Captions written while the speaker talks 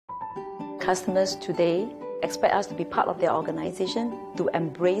Customers today expect us to be part of their organization, to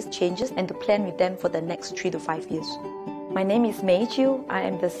embrace changes and to plan with them for the next 3 to 5 years. My name is Mei Chiu. I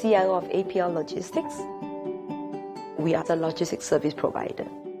am the CIO of APL Logistics. We are the logistics service provider.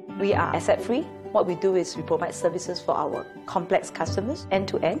 We are asset-free. What we do is we provide services for our complex customers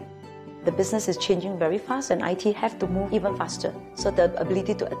end-to-end. The business is changing very fast and IT have to move even faster. So the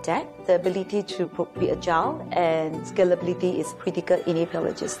ability to adapt, the ability to be agile and scalability is critical in APL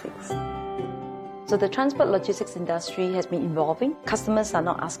Logistics. So the transport logistics industry has been evolving. Customers are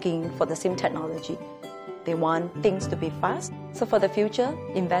not asking for the same technology. They want things to be fast. So for the future,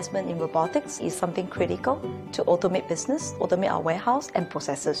 investment in robotics is something critical to automate business, automate our warehouse and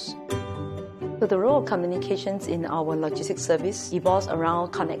processes. So the role of communications in our logistics service evolves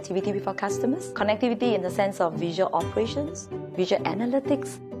around connectivity with our customers. Connectivity in the sense of visual operations, visual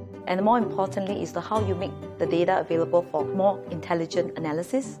analytics, and more importantly is how you make the data available for more intelligent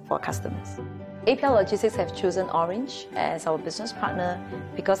analysis for customers. APL Logistics have chosen Orange as our business partner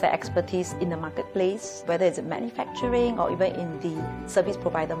because their expertise in the marketplace, whether it's in manufacturing or even in the service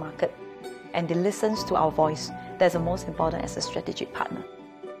provider market, and they listen to our voice. That's the most important as a strategic partner.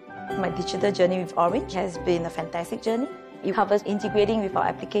 My digital journey with Orange has been a fantastic journey. It covers integrating with our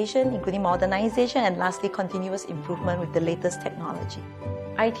application, including modernization, and lastly, continuous improvement with the latest technology.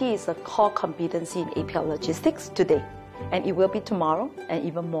 IT is a core competency in APL Logistics today, and it will be tomorrow and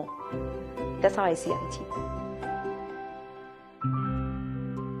even more. That's how I see IT.